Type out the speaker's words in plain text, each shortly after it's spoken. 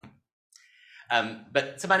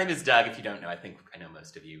So my name is Doug. If you don't know, I think I know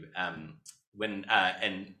most of you. And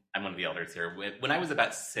I'm one of the elders here. When I was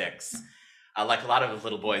about 6, like a lot of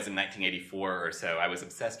little boys in 1984 or so, I was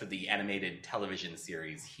obsessed with the animated television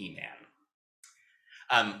series He-Man.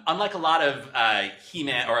 Unlike a lot of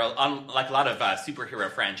He-Man, or unlike a lot of superhero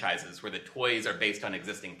franchises where the toys are based on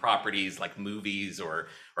existing properties like movies or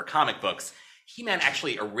comic books, He-Man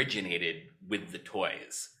actually originated with the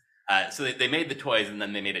toys. So they made the toys and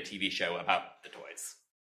then they made a TV show about the toys.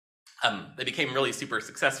 They became really super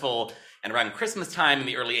successful, and around Christmas time in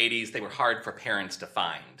the early 80s, they were hard for parents to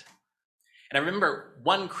find. And I remember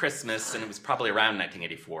one Christmas, and it was probably around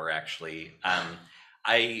 1984 actually,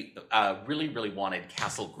 I really, really wanted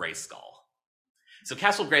Castle Grayskull. So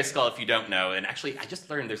Castle Grayskull, if you don't know, and actually I just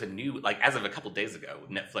learned there's a new, like as of a couple days ago,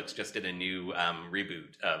 Netflix just did a new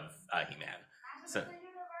reboot of He-Man. So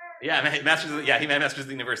yeah, He-Man Masters of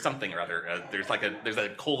the Universe something or other. There's a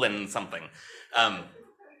colon something.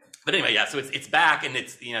 But anyway, yeah, so it's back, and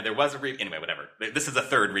it's, there was a anyway, whatever. This is a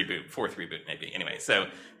third reboot, fourth reboot maybe. Anyway, so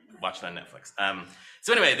watch it on Netflix.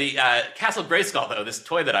 So anyway, the Castle Grayskull, though, this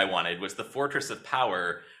toy that I wanted, was the Fortress of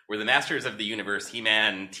Power, where the Masters of the Universe,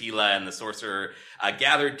 He-Man, Teela, and the Sorcerer,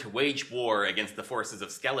 gathered to wage war against the forces of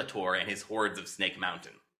Skeletor and his hordes of Snake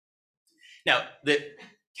Mountain. Now, the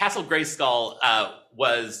Castle Grayskull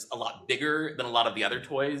was a lot bigger than a lot of the other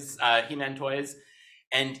toys, He-Man toys,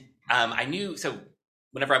 and I knew, so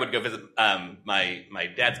whenever I would go visit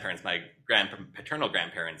my dad's parents, my paternal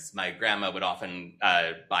grandparents, my grandma would often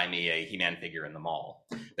buy me a He-Man figure in the mall.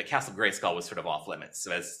 But Castle Grayskull was sort of off limits.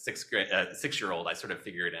 So as a 6-year-old, I sort of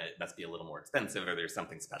figured it must be a little more expensive, or there's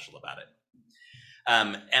something special about it.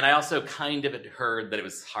 And I also kind of had heard that it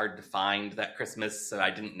was hard to find that Christmas, so I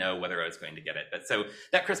didn't know whether I was going to get it. But so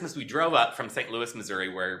that Christmas, we drove up from St. Louis,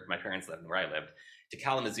 Missouri, where my parents lived and where I lived, to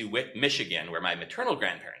Kalamazoo, Michigan, where my maternal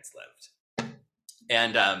grandparents lived.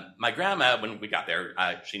 And my grandma, when we got there,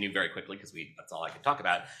 she knew very quickly, because that's all I could talk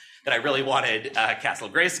about, that I really wanted Castle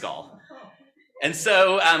Grayskull. And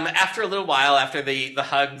so after a little while, after the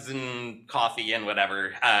hugs and coffee and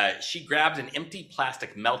whatever, she grabbed an empty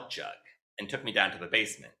plastic milk jug and took me down to the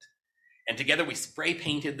basement. And together we spray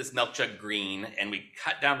painted this milk jug green, and we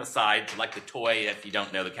cut down the sides like the toy. If you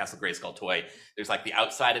don't know the Castle Grayskull toy, there's like the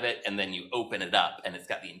outside of it, and then you open it up, and it's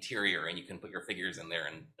got the interior, and you can put your figures in there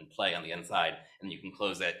and play on the inside, and you can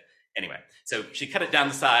close it. Anyway, so she cut it down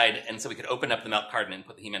the side, and so we could open up the milk carton and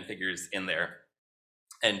put the He-Man figures in there.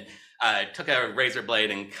 And took a razor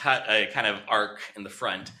blade and cut a kind of arc in the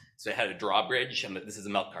front, so it had a drawbridge, and this is a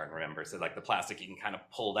milk carton, remember? So like the plastic you can kind of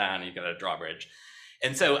pull down, and you've got a drawbridge.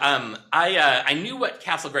 And so I knew what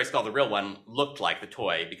Castle Grayskull, the real one, looked like, the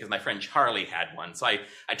toy, because my friend Charlie had one. So I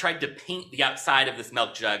tried to paint the outside of this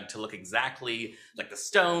milk jug to look exactly like the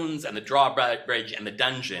stones and the drawbridge and the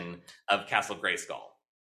dungeon of Castle Grayskull.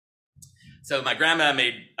 So my grandma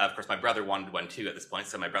made, of course, my brother wanted one too at this point,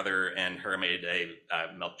 so my brother and her made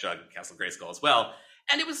a milk jug Castle Grayskull as well.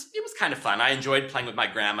 And it was kind of fun. I enjoyed playing with my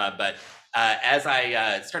grandma, but as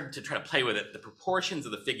I started to try to play with it, the proportions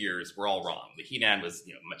of the figures were all wrong. The He-Man was,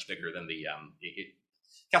 much bigger than the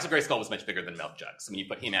Castle Grayskull was much bigger than milk jug. So when you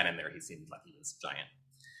put He-Man in there, he seemed like he was giant.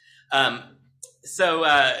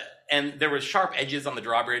 And there were sharp edges on the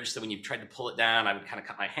drawbridge, so when you tried to pull it down, I would kind of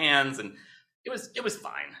cut my hands, and it was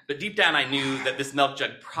fine. But deep down, I knew that this milk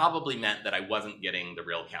jug probably meant that I wasn't getting the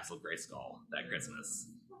real Castle Grayskull that Christmas.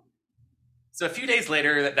 So a few days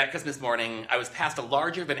later, that Christmas morning, I was passed a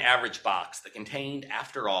larger than average box that contained,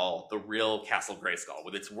 after all, the real Castle Grayskull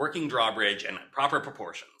with its working drawbridge and proper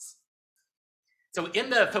proportions. So in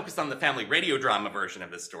the Focus on the Family radio drama version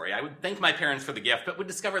of this story, I would thank my parents for the gift, but would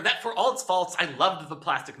discover that for all its faults, I loved the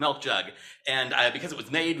plastic milk jug. And because it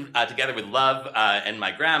was made together with love and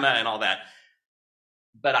my grandma and all that.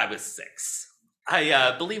 But I was 6.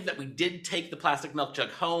 I believe that we did take the plastic milk jug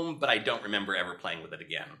home, but I don't remember ever playing with it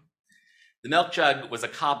again. The milk jug was a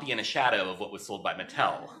copy and a shadow of what was sold by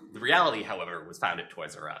Mattel. The reality, however, was found at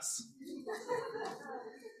Toys R Us.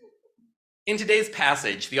 In today's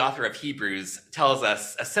passage, the author of Hebrews tells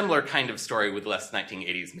us a similar kind of story with less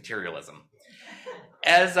 1980s materialism.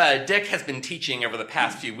 As Dick has been teaching over the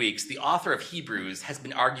past few weeks, the author of Hebrews has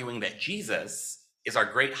been arguing that Jesus is our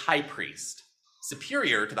great high priest,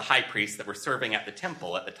 superior to the high priests that were serving at the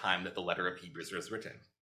temple at the time that the letter of Hebrews was written.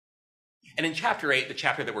 And in chapter 8, the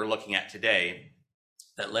chapter that we're looking at today,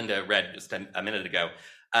 that Linda read just a minute ago,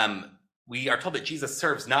 we are told that Jesus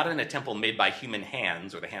serves not in a temple made by human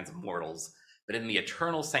hands or the hands of mortals, but in the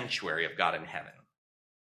eternal sanctuary of God in heaven.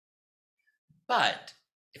 But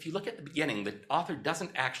if you look at the beginning, the author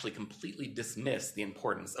doesn't actually completely dismiss the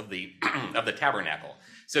importance of the of the tabernacle.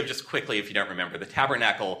 So just quickly, if you don't remember, the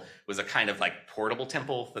tabernacle was a kind of like portable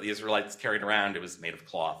temple that the Israelites carried around. It was made of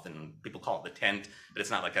cloth, and people call it the tent, but it's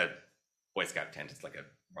not like a Boy Scout tent. It's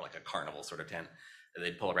more like a carnival sort of tent that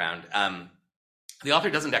they'd pull around. The author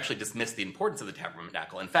doesn't actually dismiss the importance of the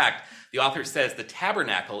tabernacle. In fact, the author says the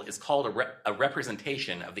tabernacle is called a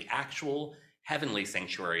representation of the actual heavenly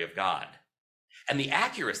sanctuary of God. And the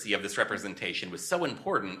accuracy of this representation was so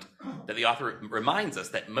important that the author reminds us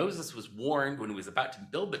that Moses was warned when he was about to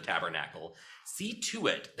build the tabernacle, see to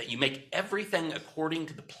it that you make everything according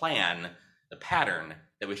to the plan, the pattern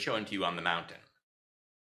that was shown to you on the mountain.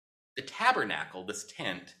 The tabernacle, this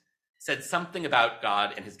tent, said something about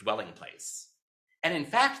God and his dwelling place. And in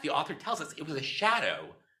fact, the author tells us it was a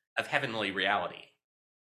shadow of heavenly reality.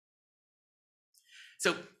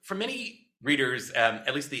 So for many readers,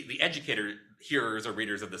 at least the educated hearers or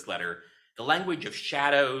readers of this letter, the language of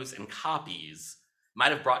shadows and copies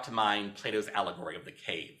might have brought to mind Plato's allegory of the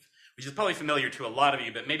cave, which is probably familiar to a lot of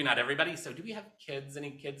you, but maybe not everybody. So do we have kids?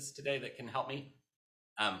 Any kids today that can help me?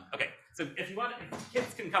 Okay, so if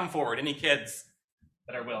kids can come forward, any kids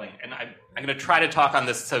that are willing. And I'm going to try to talk on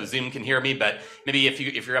this so Zoom can hear me, but maybe if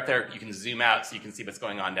you're up there, you can zoom out so you can see what's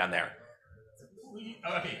going on down there.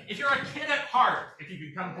 Okay, if you're a kid at heart, if you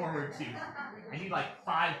could come forward too. I need like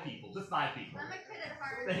 5 people, just 5 people. I'm a kid at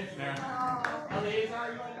heart. Thanks, Mary.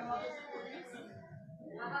 Eleazar, you want to come up?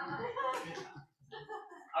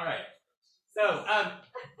 All right. So,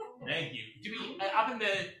 thank you. Do we up in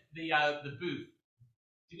the booth?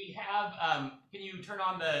 Do we have? Can you turn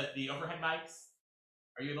on the overhead mics?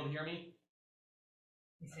 Are you able to hear me?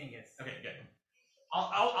 He's saying yes. Okay, good.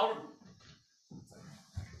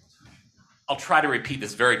 I'll try to repeat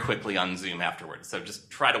this very quickly on Zoom afterwards. So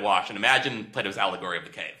just try to watch and imagine Plato's allegory of the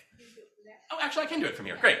cave. Oh, actually, I can do it from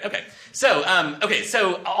here. Great. Okay. So,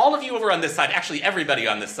 So all of you over on this side, actually everybody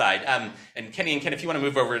on this side, and Kenny and Ken, if you want to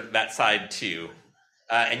move over that side too,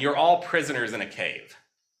 and you're all prisoners in a cave.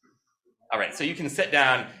 All right. So you can sit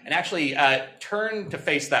down and actually turn to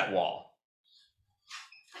face that wall.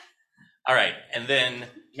 All right, and then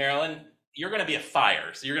Marilyn, you're going to be a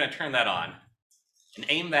fire, so you're going to turn that on and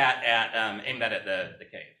aim that at the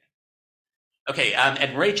cave. Okay,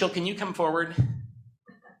 and Rachel, can you come forward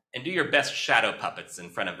and do your best shadow puppets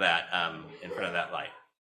in front of that light?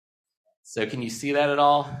 So can you see that at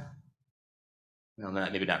all? Well,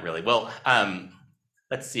 maybe not really. Well,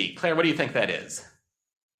 let's see, Claire, what do you think that is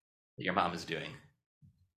that your mom is doing?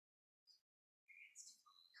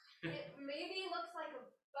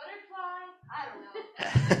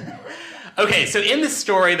 Okay, so in the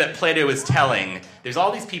story that Plato is telling, there's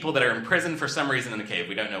all these people that are in prison for some reason in the cave.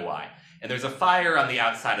 We don't know why. And there's a fire on the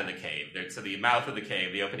outside of the cave. So the mouth of the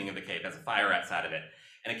cave, the opening of the cave, has a fire outside of it.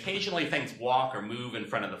 And occasionally things walk or move in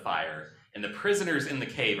front of the fire. And the prisoners in the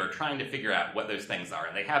cave are trying to figure out what those things are.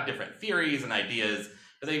 And they have different theories and ideas,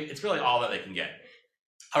 but it's really all that they can get.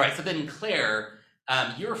 All right, so then Claire,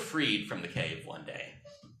 you're freed from the cave one day.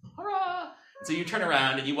 Hurrah! So you turn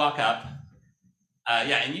around and you walk up.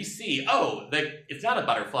 And you see, it's not a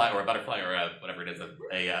butterfly or whatever it is,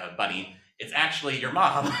 a bunny. It's actually your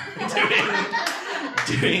mom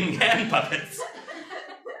doing hand puppets.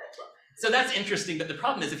 So that's interesting, but the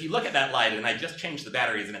problem is if you look at that light, and I just changed the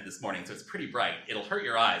batteries in it this morning, so it's pretty bright, it'll hurt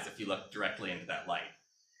your eyes if you look directly into that light.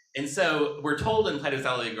 And so we're told in Plato's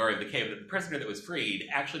allegory of the cave that the prisoner that was freed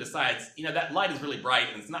actually decides, that light is really bright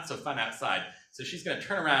and it's not so fun outside, so she's going to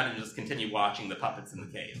turn around and just continue watching the puppets in the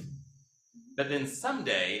cave. But then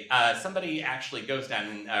someday, somebody actually goes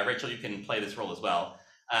down, and Rachel, you can play this role as well.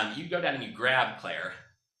 You go down and you grab Claire,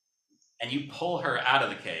 and you pull her out of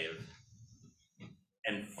the cave,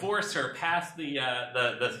 and force her past the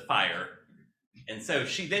fire. And so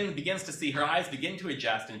she then begins to see, her eyes begin to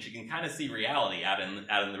adjust, and she can kind of see reality out in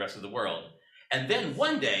the rest of the world. And then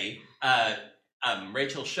one day,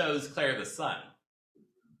 Rachel shows Claire the sun.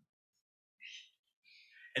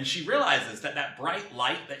 And she realizes that bright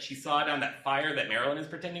light that she saw down that fire that Marilyn is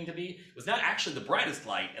pretending to be was not actually the brightest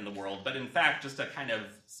light in the world, but in fact just a kind of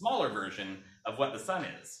smaller version of what the sun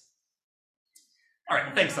is. All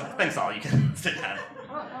right, thanks all. You can sit down.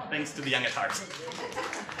 Thanks to the young at heart.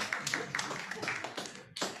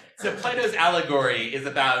 So Plato's allegory is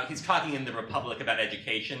he's talking in the Republic about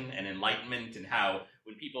education and enlightenment and how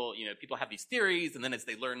when people have these theories, and then as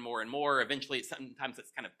they learn more and more, eventually sometimes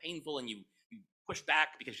it's kind of painful and you push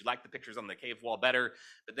back because you like the pictures on the cave wall better.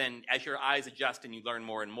 But then as your eyes adjust and you learn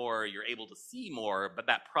more and more, you're able to see more, but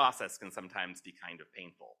that process can sometimes be kind of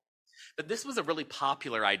painful. But this was a really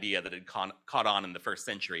popular idea that had caught on in the first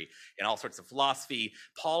century in all sorts of philosophy.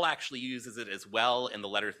 Paul actually uses it as well in the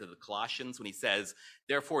letter to the Colossians when he says,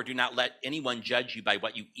 "Therefore, do not let anyone judge you by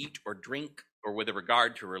what you eat or drink, or with a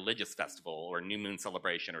regard to a religious festival or new moon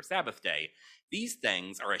celebration or Sabbath day, these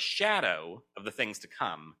things are a shadow of the things to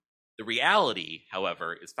come. The reality,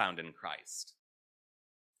 however, is found in Christ.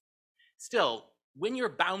 Still, when you're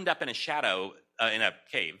bound up in a shadow, in a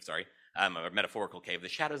cave, or metaphorical cave, the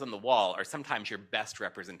shadows on the wall are sometimes your best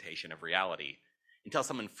representation of reality. Until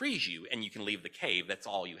someone frees you and you can leave the cave, that's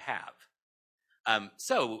all you have.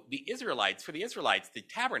 So for the Israelites, the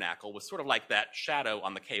tabernacle was sort of like that shadow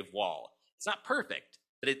on the cave wall. It's not perfect,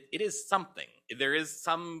 but it is something. There is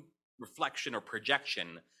some reflection or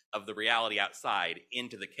projection of the reality outside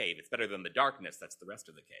into the cave. It's better than the darkness that's the rest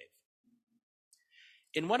of the cave.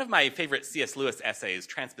 In one of my favorite C.S. Lewis essays,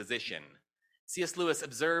 Transposition, C.S. Lewis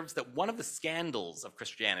observes that one of the scandals of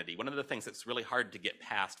Christianity, one of the things that's really hard to get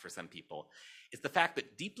past for some people, is the fact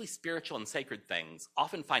that deeply spiritual and sacred things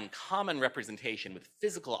often find common representation with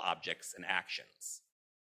physical objects and actions.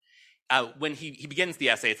 When he begins the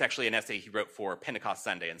essay, it's actually an essay he wrote for Pentecost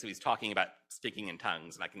Sunday, and so he's talking about speaking in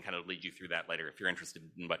tongues, and I can kind of lead you through that later if you're interested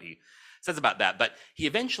in what he says about that. But he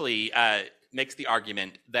eventually makes the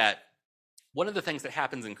argument that one of the things that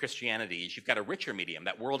happens in Christianity is you've got a richer medium,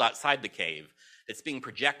 that world outside the cave, that's being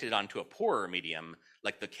projected onto a poorer medium,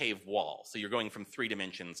 like the cave wall. So you're going from 3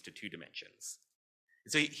 dimensions to 2 dimensions.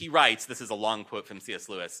 So he writes, this is a long quote from C.S.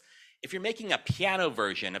 Lewis, if you're making a piano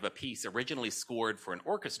version of a piece originally scored for an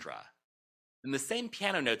orchestra, then the same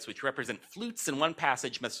piano notes which represent flutes in one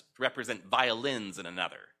passage must represent violins in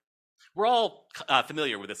another. We're all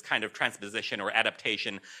familiar with this kind of transposition or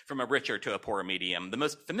adaptation from a richer to a poorer medium. The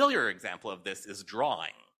most familiar example of this is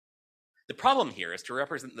drawing. The problem here is to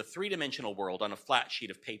represent the 3-dimensional world on a flat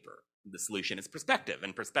sheet of paper. The solution is perspective,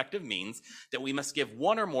 and perspective means that we must give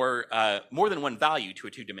one or more than one value to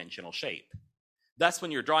a 2-dimensional shape. Thus,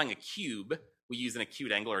 when you're drawing a cube, we use an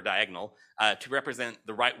acute angle or diagonal to represent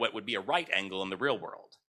what would be a right angle in the real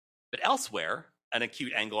world. But elsewhere, an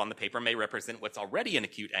acute angle on the paper may represent what's already an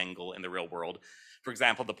acute angle in the real world. For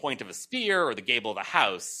example, the point of a spear or the gable of a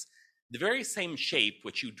house. The very same shape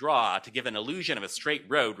which you draw to give an illusion of a straight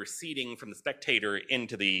road receding from the spectator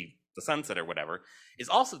into the sunset or whatever is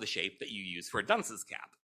also the shape that you use for a dunce's cap.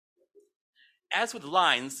 As with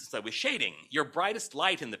lines, so with shading, your brightest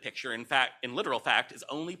light in the picture, in literal fact, is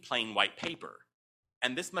only plain white paper.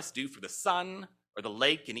 And this must do for the sun, or the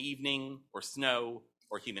lake in evening, or snow,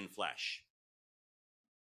 or human flesh.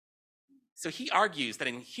 So he argues that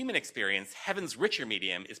in human experience, heaven's richer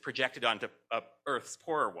medium is projected onto Earth's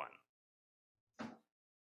poorer one.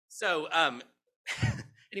 So,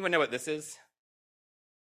 anyone know what this is?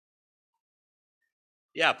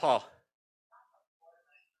 Yeah, Paul.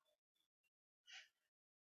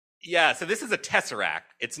 Yeah, so this is a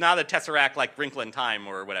tesseract. It's not a tesseract like Wrinkle in Time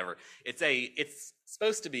or whatever. It's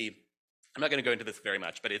supposed to be, I'm not going to go into this very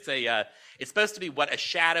much, but it's supposed to be what a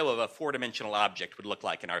shadow of a 4-dimensional object would look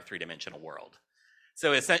like in our 3-dimensional world.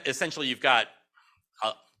 So essentially you've got,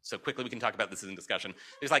 so quickly we can talk about this in discussion.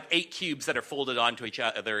 There's like 8 cubes that are folded onto each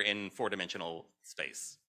other in 4-dimensional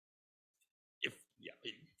space.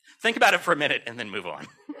 Think about it for a minute and then move on.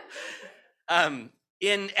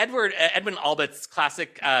 In Edwin Albert's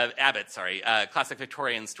classic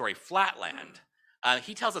Victorian story Flatland,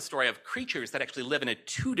 he tells a story of creatures that actually live in a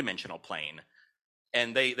 2-dimensional plane,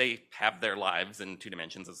 and they have their lives in 2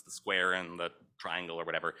 dimensions as the square and the triangle or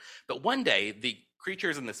whatever. But one day, the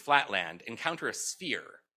creatures in this flatland encounter a sphere,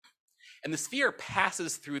 and the sphere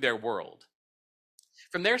passes through their world.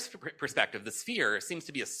 From their perspective, the sphere seems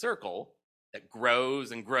to be a circle that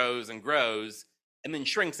grows and grows and grows, and then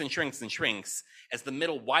shrinks and shrinks and shrinks as the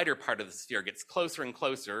middle wider part of the sphere gets closer and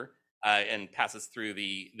closer and passes through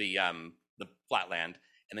the flatland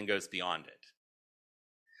and then goes beyond it.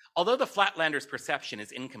 Although the flatlander's perception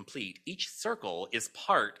is incomplete, each circle is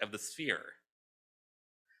part of the sphere.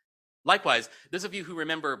 Likewise, those of you who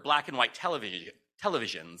remember black and white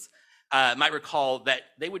televisions might recall that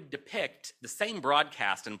they would depict the same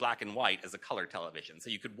broadcast in black and white as a color television. So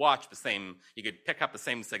you could pick up the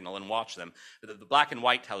same signal and watch them. But the black and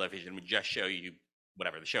white television would just show you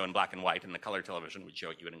the show in black and white, and the color television would show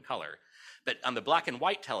you it in color. But on the black and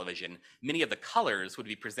white television, many of the colors would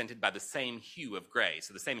be presented by the same hue of gray.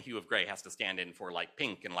 So the same hue of gray has to stand in for light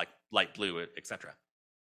pink and light blue, etc.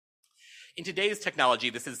 In today's technology,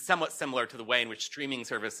 this is somewhat similar to the way in which streaming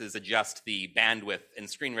services adjust the bandwidth and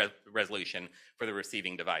screen resolution for the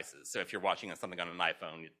receiving devices. So if you're watching something on an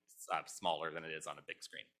iPhone, it's smaller than it is on a big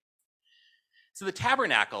screen. So the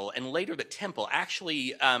tabernacle and later the temple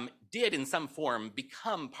actually did in some form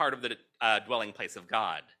become part of the dwelling place of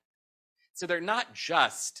God. So they're not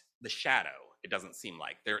just the shadow, it doesn't seem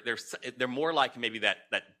like. They're more like maybe that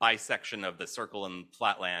bisection of the circle and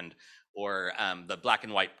flatland or the black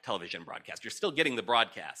and white television broadcast. You're still getting the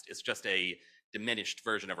broadcast. It's just a diminished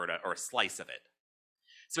version of it or a slice of it.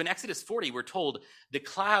 So in Exodus 40, we're told the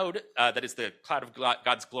cloud, that is the cloud of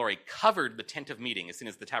God's glory, covered the tent of meeting as soon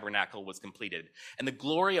as the tabernacle was completed, and the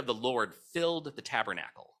glory of the Lord filled the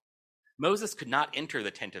tabernacle. Moses could not enter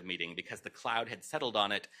the tent of meeting because the cloud had settled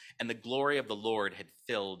on it, and the glory of the Lord had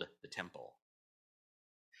filled the temple.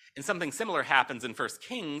 And something similar happens in 1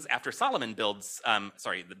 Kings after Solomon builds,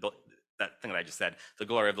 that thing that I just said, the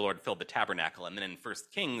glory of the Lord filled the tabernacle. And then in 1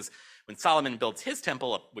 Kings, when Solomon builds his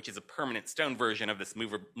temple, which is a permanent stone version of this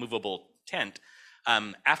movable tent,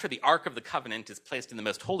 after the Ark of the Covenant is placed in the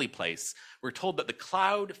most holy place, we're told that the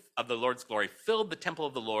cloud of the Lord's glory filled the temple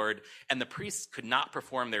of the Lord, and the priests could not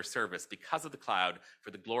perform their service because of the cloud,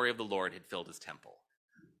 for the glory of the Lord had filled his temple.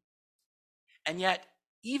 And yet,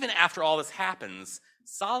 even after all this happens,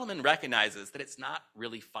 Solomon recognizes that it's not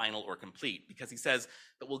really final or complete, because he says,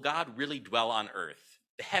 but will God really dwell on earth?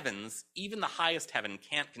 The heavens, even the highest heaven,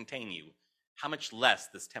 can't contain you. How much less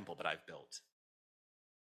this temple that I've built?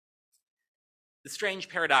 The strange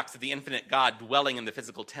paradox of the infinite God dwelling in the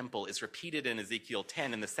physical temple is repeated in Ezekiel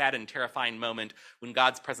 10 in the sad and terrifying moment when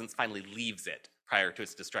God's presence finally leaves it prior to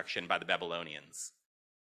its destruction by the Babylonians.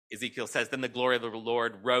 Ezekiel says, then the glory of the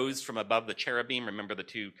Lord rose from above the cherubim, remember the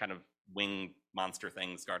two kind of winged monster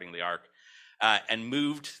things guarding the ark, and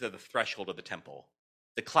moved to the threshold of the temple.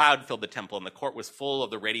 The cloud filled the temple, and the court was full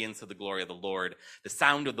of the radiance of the glory of the Lord. The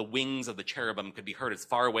sound of the wings of the cherubim could be heard as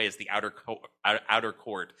far away as the outer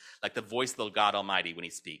court, like the voice of the God Almighty when he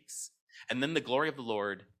speaks. And then the glory of the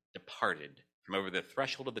Lord departed from over the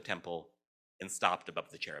threshold of the temple and stopped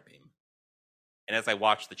above the cherubim. And as I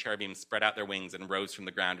watched, the cherubim spread out their wings and rose from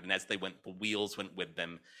the ground, and as they went, the wheels went with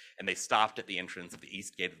them, and they stopped at the entrance of the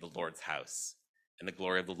east gate of the Lord's house, and the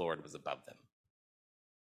glory of the Lord was above them.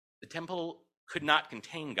 The temple could not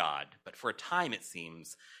contain God, but for a time it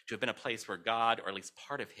seems to have been a place where God, or at least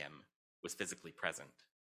part of him, was physically present.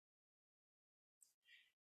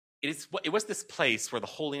 It was this place where the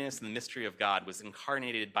holiness and the mystery of God was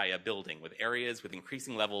incarnated by a building with areas with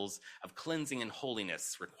increasing levels of cleansing and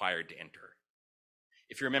holiness required to enter.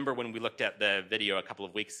 If you remember when we looked at the video a couple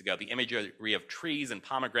of weeks ago, the imagery of trees and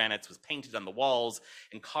pomegranates was painted on the walls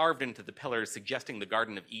and carved into the pillars, suggesting the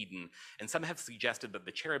Garden of Eden. And some have suggested that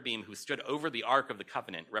the cherubim who stood over the Ark of the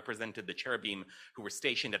Covenant represented the cherubim who were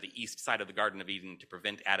stationed at the east side of the Garden of Eden to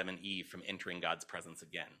prevent Adam and Eve from entering God's presence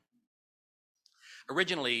again.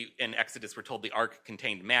 Originally, in Exodus, we're told the ark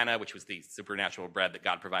contained manna, which was the supernatural bread that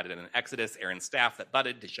God provided in Exodus, Aaron's staff that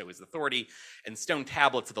budded to show his authority, and stone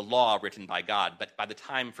tablets of the law written by God. But by the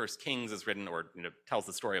time 1 Kings is written, or tells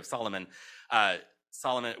the story of Solomon,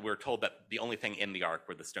 we're told that the only thing in the ark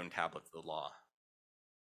were the stone tablets of the law.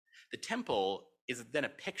 The temple is then a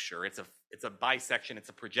picture. It's a bisection. It's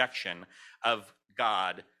a projection of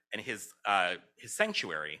God and his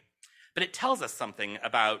sanctuary. But it tells us something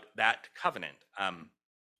about that covenant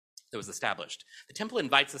that was established. The temple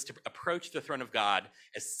invites us to approach the throne of God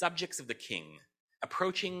as subjects of the king,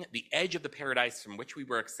 approaching the edge of the paradise from which we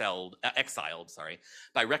were exiled,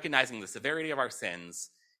 by recognizing the severity of our sins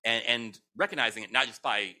and recognizing it not just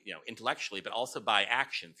by intellectually, but also by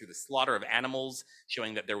action through the slaughter of animals,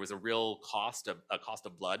 showing that there was a real cost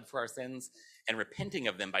of blood for our sins, and repenting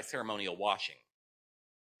of them by ceremonial washing.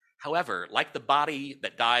 However, like the body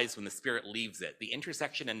that dies when the spirit leaves it, the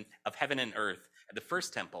intersection of heaven and earth at the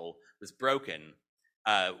first temple was broken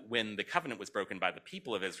when the covenant was broken by the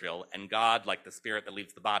people of Israel, and God, like the spirit that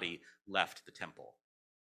leaves the body, left the temple.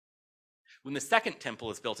 When the second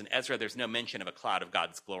temple is built in Ezra, there's no mention of a cloud of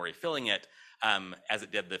God's glory filling it, as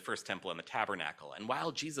it did the first temple and the tabernacle. And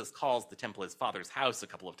while Jesus calls the temple his Father's house a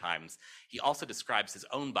couple of times, he also describes his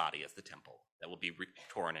own body as the temple that will be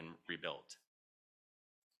torn and rebuilt.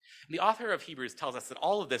 The author of Hebrews tells us that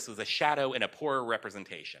all of this was a shadow and a poor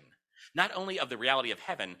representation, not only of the reality of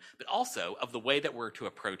heaven, but also of the way that we're to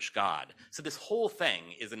approach God. So this whole thing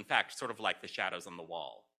is, in fact, sort of like the shadows on the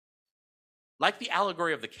wall. Like the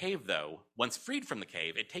allegory of the cave, though, once freed from the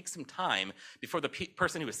cave, it takes some time before the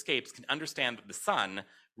person who escapes can understand that the sun,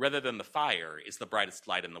 rather than the fire, is the brightest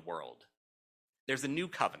light in the world. There's a new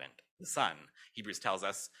covenant, the Son, Hebrews tells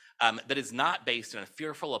us, that is not based on a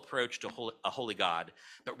fearful approach to a holy God,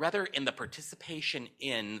 but rather in the participation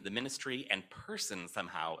in the ministry and person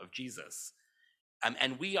somehow of Jesus.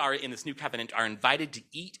 And we are, in this new covenant, are invited to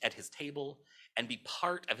eat at his table and be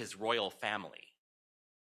part of his royal family.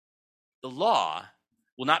 The law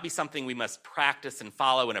will not be something we must practice and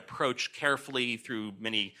follow and approach carefully through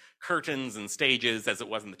many curtains and stages as it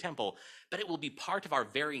was in the temple, but it will be part of our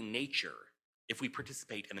very nature if we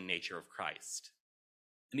participate in the nature of Christ.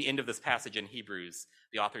 In the end of this passage in Hebrews,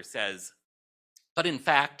 the author says, "But in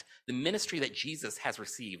fact, the ministry that Jesus has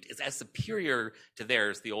received is as superior to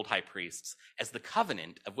theirs, the old high priests, as the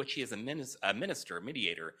covenant of which he is a minister,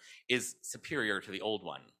 mediator, is superior to the old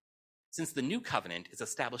one, since the new covenant is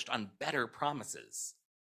established on better promises.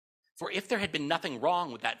 For if there had been nothing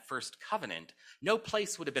wrong with that first covenant, no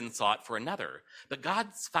place would have been sought for another. But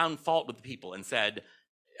God found fault with the people and said,"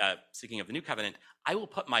 speaking of the new covenant, "I will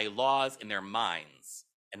put my laws in their minds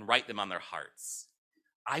and write them on their hearts.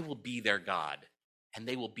 I will be their God, and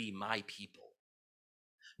they will be my people.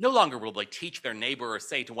 No longer will they teach their neighbor or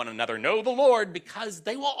say to one another, 'Know the Lord,' because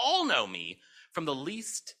they will all know me, from the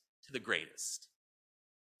least to the greatest.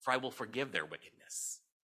 For I will forgive their wickedness,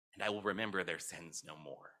 and I will remember their sins no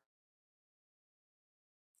more."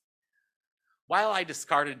 While I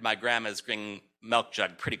discarded my grandma's green milk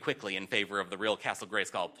jug pretty quickly in favor of the real Castle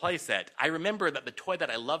Grayskull playset, I remember that the toy that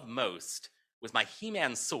I loved most was my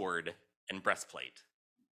He-Man sword and breastplate.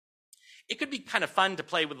 It could be kind of fun to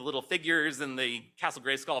play with the little figures in the Castle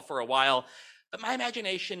Grayskull for a while, but my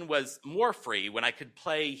imagination was more free when I could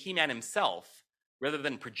play He-Man himself rather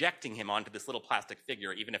than projecting him onto this little plastic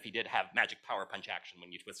figure, even if he did have magic power punch action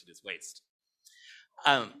when you twisted his waist.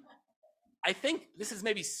 I think this is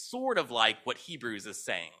maybe sort of like what Hebrews is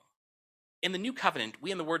saying. In the new covenant,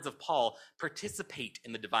 we, in the words of Paul, participate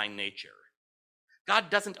in the divine nature. God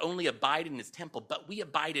doesn't only abide in his temple, but we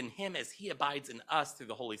abide in him as he abides in us through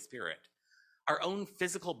the Holy Spirit. Our own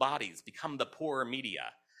physical bodies become the poorer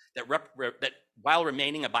media that while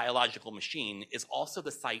remaining a biological machine, is also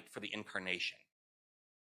the site for the incarnation.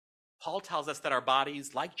 Paul tells us that our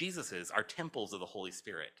bodies, like Jesus's, are temples of the Holy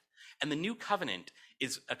Spirit. And the new covenant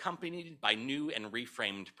is accompanied by new and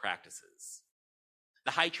reframed practices.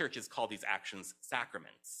 The high churches call these actions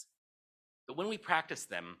sacraments. But when we practice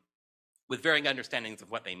them with varying understandings of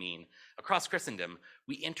what they mean, across Christendom,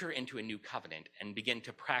 we enter into a new covenant and begin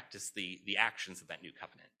to practice the actions of that new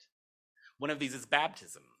covenant. One of these is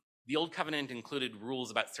baptism. The old covenant included rules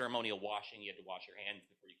about ceremonial washing. You had to wash your hands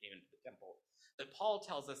before you came into the temple. But Paul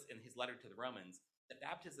tells us in his letter to the Romans that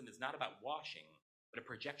baptism is not about washing, but a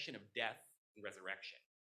projection of death and resurrection.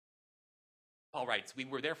 Paul writes, "We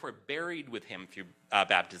were therefore buried with him through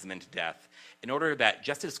baptism into death, in order that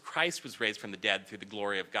just as Christ was raised from the dead through the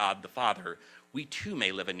glory of God the Father, we too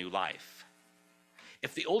may live a new life."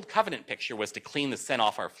 If the old covenant picture was to clean the sin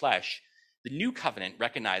off our flesh, the new covenant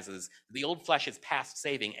recognizes that the old flesh is past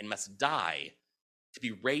saving and must die to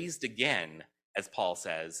be raised again, as Paul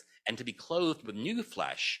says, and to be clothed with new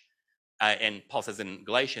flesh. And Paul says in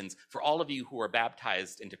Galatians, "For all of you who are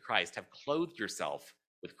baptized into Christ have clothed yourself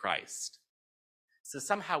with Christ." So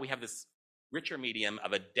somehow we have this richer medium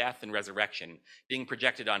of a death and resurrection being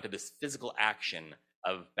projected onto this physical action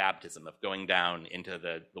of baptism, of going down into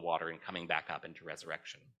the water and coming back up into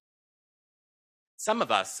resurrection. Some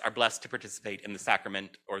of us are blessed to participate in the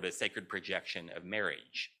sacrament or the sacred projection of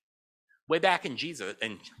marriage. Way back in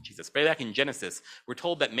Genesis, we're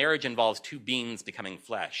told that marriage involves two beings becoming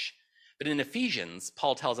flesh. But in Ephesians,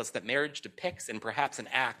 Paul tells us that marriage depicts and perhaps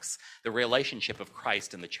enacts the relationship of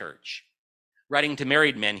Christ and the church. Writing to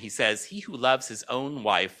married men, he says, "He who loves his own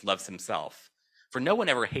wife loves himself. For no one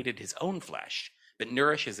ever hated his own flesh, but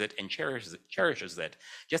nourishes it and cherishes it,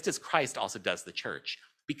 just as Christ also does the church,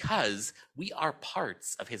 because we are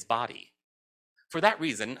parts of his body. For that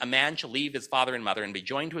reason, a man shall leave his father and mother and be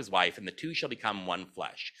joined to his wife, and the two shall become one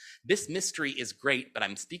flesh. This mystery is great, but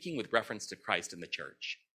I'm speaking with reference to Christ and the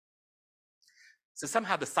church." So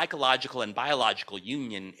somehow the psychological and biological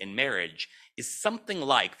union in marriage is something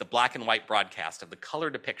like the black and white broadcast of the color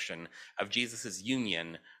depiction of Jesus'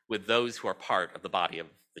 union with those who are part of the body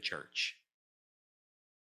of the church.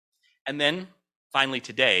 And then, finally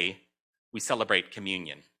today, we celebrate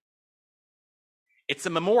communion. It's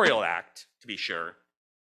a memorial act, to be sure,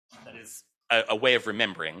 that is a way of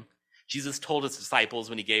remembering. Jesus told his disciples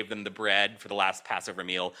when he gave them the bread for the last Passover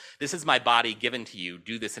meal, "This is my body given to you.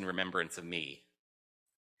 Do this in remembrance of me."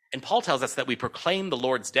 And Paul tells us that we proclaim the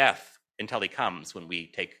Lord's death until he comes when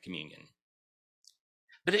we take communion.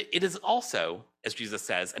 But it is also, as Jesus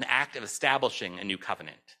says, an act of establishing a new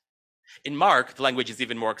covenant. In Mark, the language is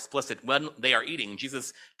even more explicit. When they are eating,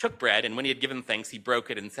 Jesus took bread, and when he had given thanks, he broke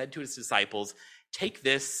it and said to his disciples, "Take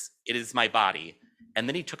this, it is my body." And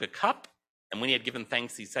then he took a cup, and when he had given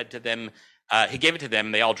thanks, he said to them, he gave it to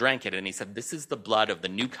them, they all drank it, and he said, "This is the blood of the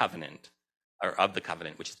new covenant, or of the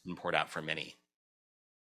covenant, which has been poured out for many."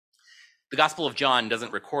 The Gospel of John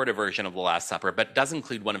doesn't record a version of the Last Supper, but does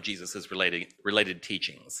include one of Jesus' related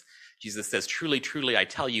teachings. Jesus says, "Truly, truly, I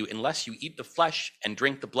tell you, unless you eat the flesh and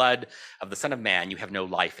drink the blood of the Son of Man, you have no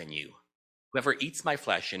life in you. Whoever eats my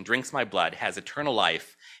flesh and drinks my blood has eternal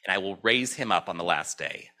life, and I will raise him up on the last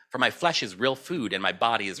day. For my flesh is real food, and my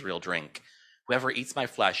body is real drink. Whoever eats my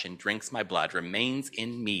flesh and drinks my blood remains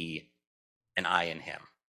in me, and I in him.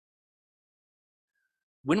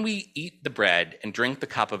 When we eat the bread and drink the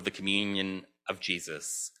cup of the communion of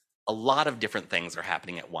Jesus, a lot of different things are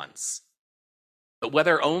happening at once. But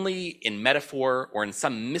whether only in metaphor or in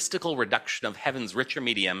some mystical reduction of heaven's richer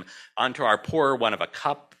medium onto our poorer one of a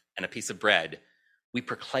cup and a piece of bread, we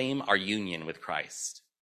proclaim our union with Christ.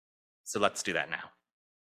 So let's do that now.